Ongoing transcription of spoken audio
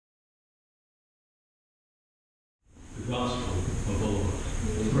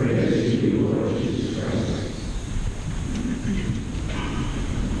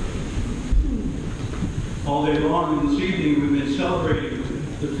on this evening, we've been celebrating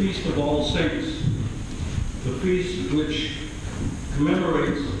the Feast of All Saints, the feast which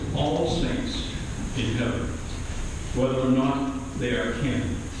commemorates all saints in heaven, whether or not they are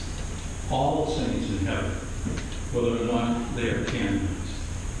canonized. All saints in heaven, whether or not they are canonized.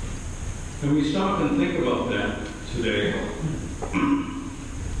 And we stop and think about that today.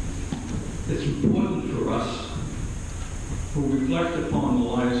 It's important for us who reflect upon the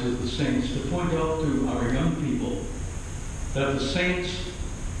lives of the saints to point out to our young people that the saints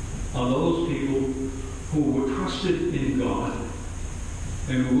are those people who were trusted in God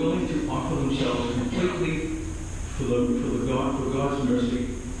and were willing to offer themselves completely for God's mercy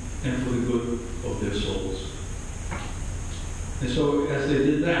and for the good of their souls. And so as they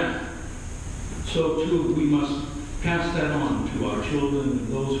did that, so too we must pass that on to our children and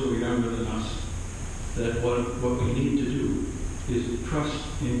those who are younger than us, that what we need to do is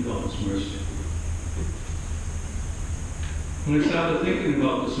trust in God's mercy. When I started thinking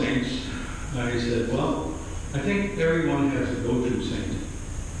about the saints, I said, well, I think everyone has a go-to saint,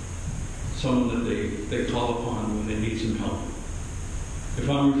 someone that they call upon when they need some help. If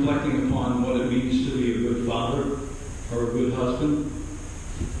I'm reflecting upon what it means to be a good father or a good husband,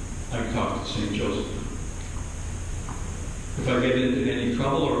 I talk to St. Joseph. If I get into any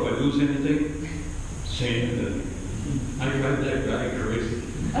trouble or if I lose anything, St. Anthony. I drive that guy crazy.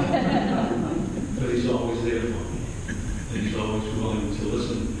 But he's always there for me. And he's always willing to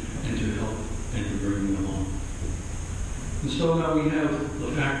listen and to help and to bring me along. And so now we have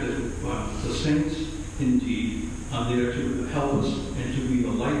the fact that the saints indeed are there to help us and to be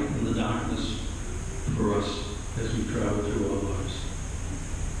the light in the darkness for us as we travel through our lives.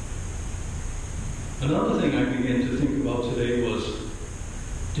 Another thing I began to think about today was,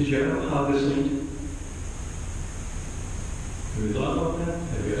 did you ever hug a saint? Have you thought about that?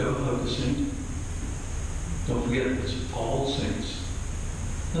 Have you ever hugged a saint? Don't forget, it's all saints.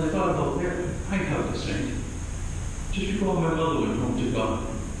 And I thought about that. I hugged a saint. Just before my mother went home to God,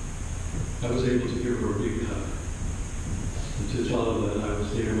 I was able to give her a big hug. And to tell her that I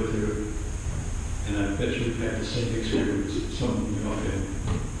was there with her. And I bet you've had the same experience, some in your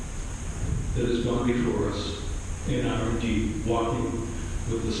family, that has gone before us and are indeed walking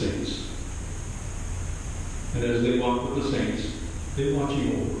with the saints. And as they walk with the saints, they're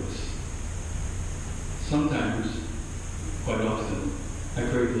watching over us. Sometimes, quite often, I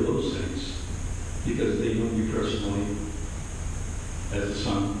pray for those saints because they know me personally as a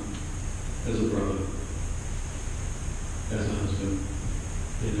son, as a brother, as a husband.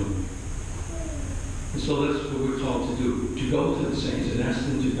 They know me. And so that's what we're called to do, to go to the saints and ask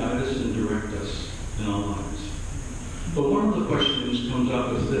them to guide us and direct us in our lives. But one of the questions comes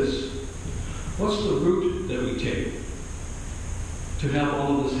up is this: what's the route that we take to have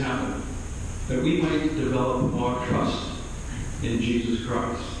all of this happen? That we might develop more trust in Jesus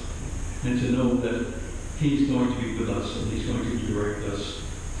Christ and to know that He's going to be with us and He's going to direct us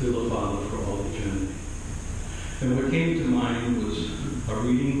to the Father for all eternity. And what came to mind was a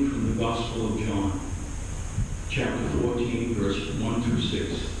reading from the Gospel of John, chapter 14, verse 1 through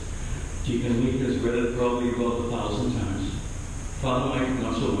 6. Deacon Lee has read it probably about 1,000 times. Father Mike,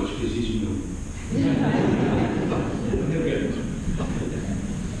 not so much because he's new. He'll get it.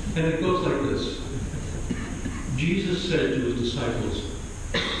 And it goes like this. Jesus said to His disciples,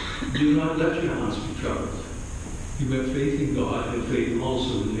 "Do not let your hearts be troubled. You have faith in God and faith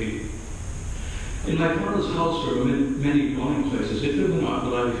also in me. In my Father's house there are many dwelling places. If it were not,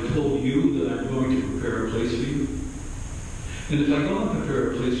 would I have told you that I'm going to prepare a place for you? And if I go and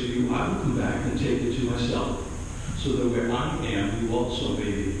prepare a place for you, I will come back and take you to myself, so that where I am, you also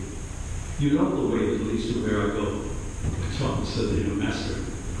may be. You know the way that leads to where I go." Thomas said to him, "Master,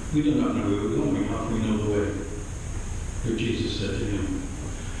 we do not know where we're going. How can we know the way?" But Jesus said to him,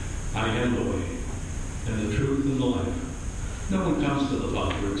 "I am the way, and the truth, and the life. No one comes to the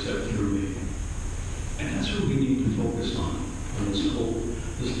Father except through me." And that's what we need to focus on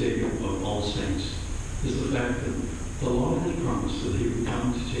this day of All Saints, is the fact that the Lord has promised that He would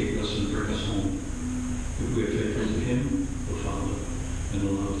come to take us and bring us home if we are faithful to Him, the Father, and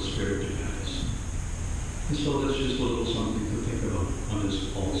allow the Spirit to guide us. And so that's just a little something to think about on this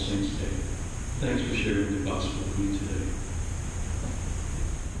All Saints Day. Thanks for sharing the gospel with me today.